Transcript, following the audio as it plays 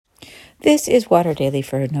This is Water Daily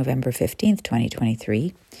for November 15th,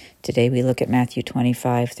 2023. Today we look at Matthew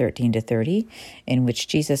 25:13-30, in which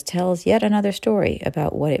Jesus tells yet another story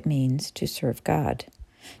about what it means to serve God.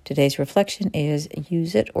 Today's reflection is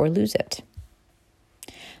use it or lose it.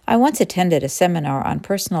 I once attended a seminar on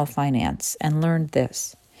personal finance and learned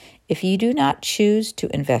this. If you do not choose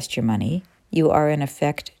to invest your money, you are in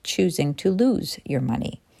effect choosing to lose your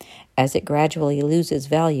money, as it gradually loses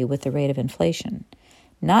value with the rate of inflation.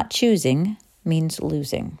 Not choosing means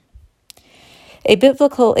losing. A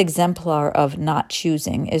biblical exemplar of not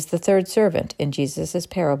choosing is the third servant in Jesus'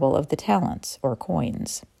 parable of the talents, or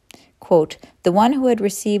coins. Quote, "The one who had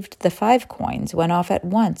received the 5 coins went off at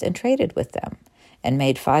once and traded with them, and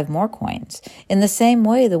made 5 more coins. In the same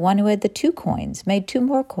way, the one who had the 2 coins made 2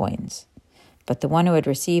 more coins. But the one who had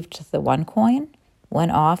received the 1 coin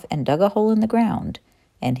went off and dug a hole in the ground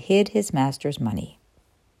and hid his master's money."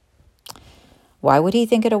 Why would he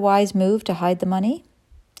think it a wise move to hide the money?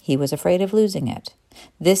 He was afraid of losing it.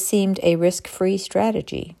 This seemed a risk-free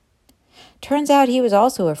strategy. Turns out he was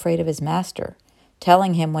also afraid of his master,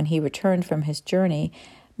 telling him when he returned from his journey,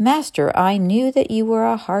 "Master, I knew that you were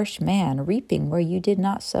a harsh man, reaping where you did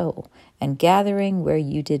not sow, and gathering where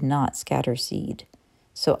you did not scatter seed.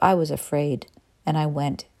 So I was afraid, and I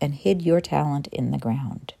went and hid your talent in the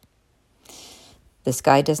ground." This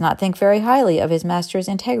guy does not think very highly of his master's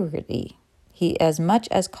integrity. He as much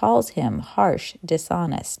as calls him harsh,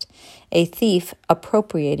 dishonest, a thief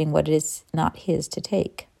appropriating what is not his to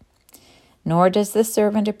take. Nor does the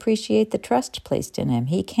servant appreciate the trust placed in him.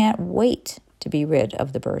 He can't wait to be rid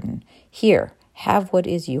of the burden. Here, have what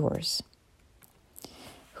is yours.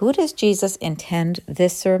 Who does Jesus intend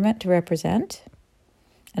this servant to represent?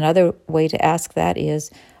 Another way to ask that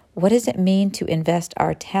is, what does it mean to invest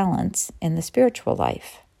our talents in the spiritual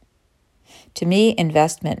life? To me,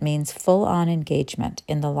 investment means full-on engagement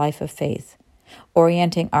in the life of faith,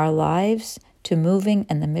 orienting our lives to moving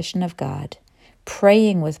in the mission of God,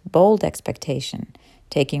 praying with bold expectation,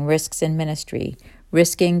 taking risks in ministry,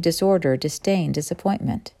 risking disorder, disdain,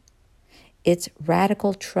 disappointment. It's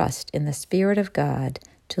radical trust in the Spirit of God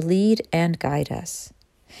to lead and guide us.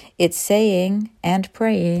 It's saying and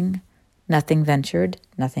praying, nothing ventured,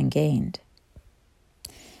 nothing gained.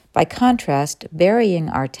 By contrast, burying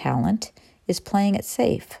our talent is playing it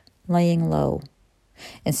safe, laying low.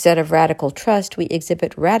 Instead of radical trust, we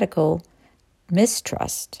exhibit radical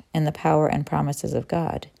mistrust in the power and promises of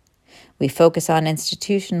God. We focus on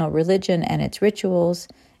institutional religion and its rituals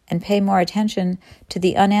and pay more attention to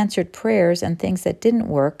the unanswered prayers and things that didn't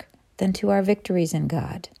work than to our victories in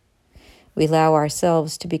God. We allow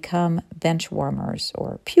ourselves to become bench warmers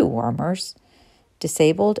or pew warmers,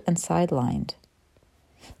 disabled and sidelined.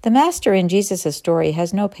 The master in Jesus' story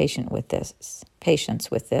has no patience with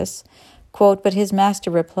this. Quote, "But his master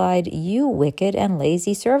replied, 'You wicked and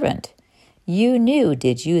lazy servant. You knew,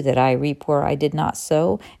 did you, that I reap where I did not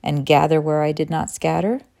sow and gather where I did not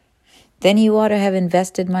scatter? Then you ought to have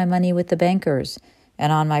invested my money with the bankers,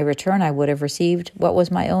 and on my return I would have received what was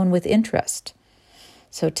my own with interest.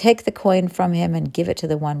 So take the coin from him and give it to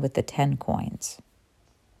the one with the 10 coins.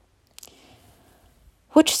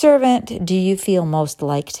 Which servant do you feel most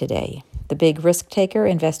like today? The big risk taker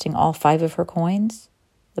investing all 5 of her coins?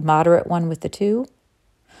 The moderate one with the 2?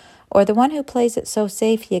 Or the one who plays it so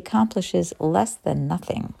safe he accomplishes less than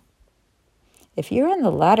nothing? If you're in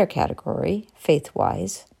the latter category,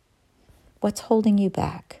 faith-wise, what's holding you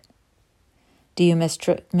back? Do you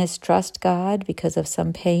mistrust God because of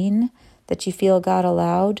some pain that you feel God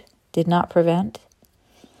allowed, did not prevent?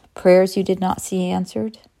 Prayers you did not see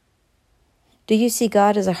answered? Do you see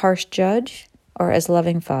God as a harsh judge or as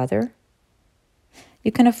loving Father? You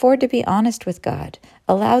can afford to be honest with God.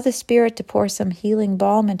 Allow the Spirit to pour some healing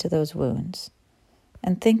balm into those wounds.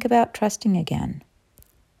 And think about trusting again.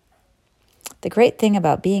 The great thing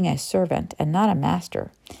about being a servant and not a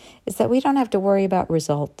master is that we don't have to worry about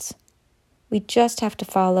results. We just have to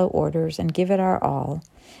follow orders and give it our all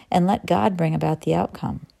and let God bring about the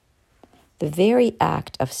outcome. The very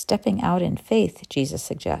act of stepping out in faith, Jesus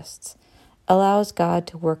suggests, allows God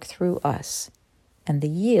to work through us, and the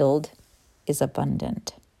yield is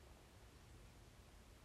abundant.